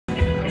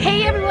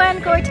Hey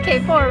everyone, Kaori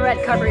Takee for a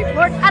Red Cover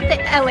Report at the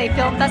LA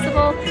Film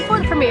Festival for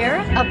the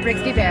premiere of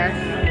BRIGSBY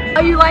BEAR.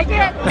 Oh, you like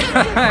it?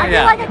 I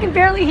feel like I can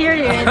barely hear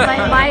you. It's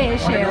my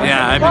issue.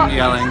 Yeah, I've been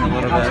yelling a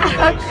little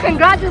bit.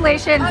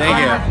 Congratulations Thank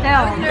on you. the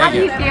film. How do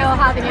you feel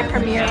having it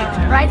premiere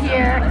right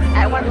here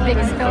at one of the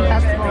biggest film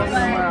festivals in the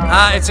world?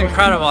 It's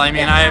incredible. I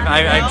mean,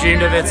 I've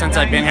dreamed of it since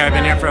I've been here. I've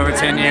been here for over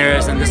 10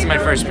 years, and this is my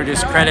first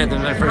produced credit. This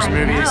is my first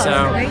movie,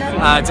 so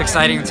it's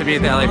exciting to be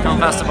at the LA Film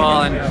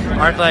Festival. And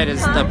ArcLight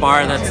is the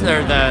bar that's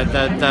there,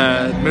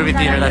 the movie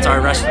theater that's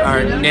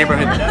our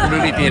neighborhood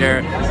movie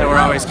theater that we're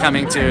always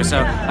coming to.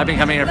 So I've been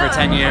coming here for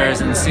 10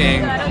 years and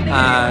seeing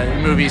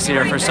movies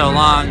here for so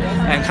long,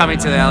 and coming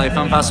to the LA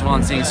Film Festival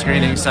and seeing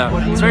screenings. So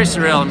it's very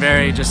surreal and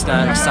very just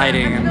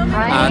exciting.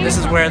 And this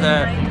is where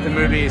the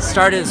movie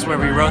started. This is where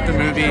we wrote the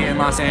movie in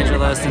Los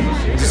Angeles,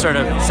 and to sort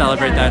of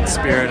celebrate that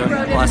spirit of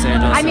Los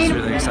Angeles. I mean, is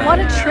really exciting. what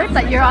a trip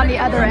that you're on the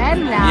other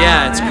end now.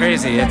 Yeah, it's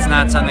crazy. It's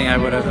not something I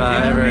would have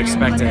ever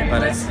expected,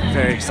 but it's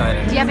very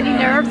exciting. Do you have any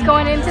nerves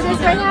going into this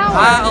right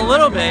now? A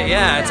little bit,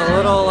 yeah. It's a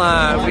little.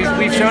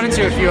 We've shown it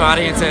to a few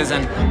audiences,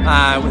 and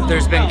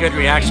there's been good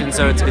reaction,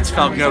 so it's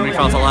felt good. We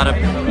felt a lot of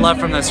love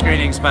from the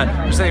screenings, but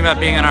there's something about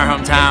being in our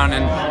hometown,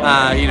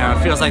 and you know, it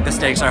feels like the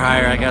stakes are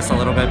higher, I guess, a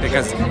little bit,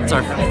 because it's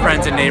our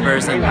friends and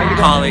neighbors and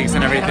colleagues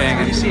and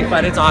everything.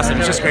 But it's awesome.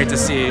 It's just great to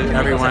see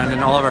everyone,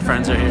 and all of our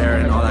friends are here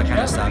and all that kind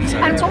of stuff. So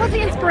and what was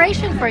the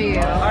inspiration for you?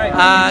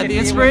 The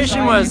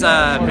inspiration was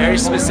very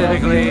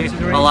specifically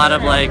a lot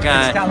of like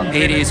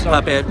 80s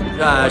puppet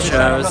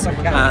shows,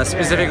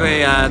 specifically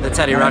the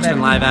Teddy Ruxpin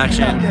live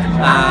action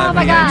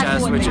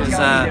VHS, which is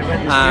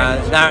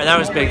that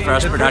was big for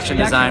us production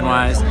design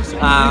wise.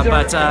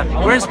 But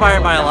we're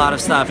inspired by a lot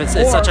of stuff. It's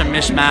such a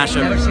mishmash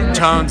of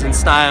tones and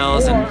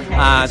styles, and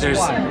there's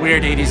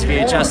weird 80s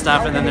VHS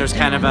stuff, and then there's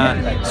kind of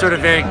a sort of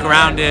very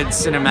grounded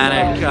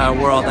cinematic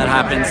world that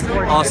happens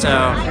also.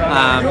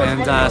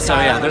 So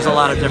yeah, there's a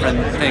lot of different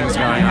things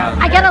going on.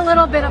 I get a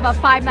little bit of a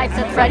Five Nights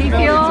at Freddy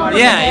feel.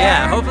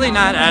 Yeah. Hopefully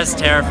not as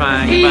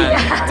terrifying, but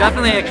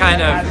definitely a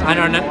kind of, I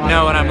don't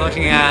know what I'm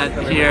looking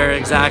at here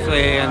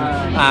exactly,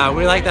 and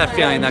we like that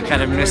feeling, that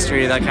kind of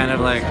mystery, that kind of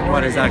like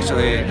what is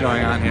actually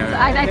going on here.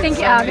 I think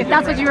if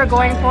that's what you were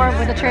going for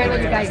with the trailer,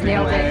 you guys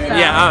nailed it. So.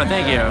 Yeah, oh,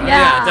 thank you.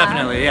 Yeah,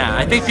 definitely, yeah.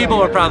 I think people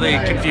were probably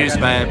confused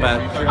by it, but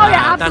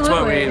that's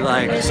what we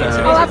like, so.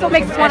 Well, that's what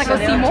makes us want to go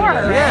see more,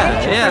 right?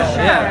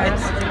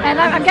 Yeah. And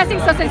I'm guessing,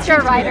 so since you're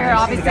a writer,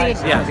 obviously,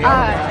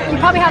 you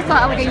probably have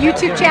like a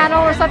YouTube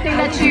channel or something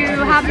that you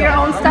have your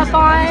own stuff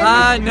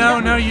on?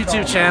 No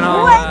YouTube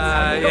channel.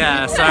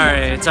 Yeah,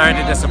 sorry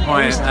to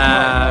disappoint,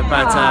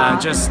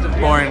 but just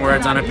boring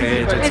words on a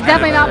page. It's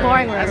definitely not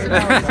boring words.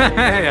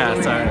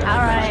 Yeah, sorry. All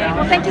right.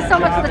 Well, thank you so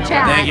much for the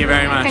chat. Thank you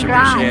very much.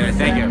 Congrats. Appreciate it.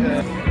 Thank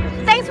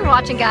you. Thanks for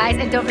watching, guys,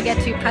 and don't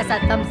forget to press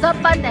that thumbs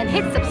up button and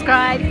hit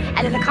subscribe,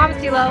 and in the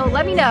comments below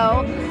let me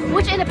know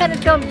which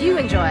independent film you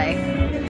enjoy.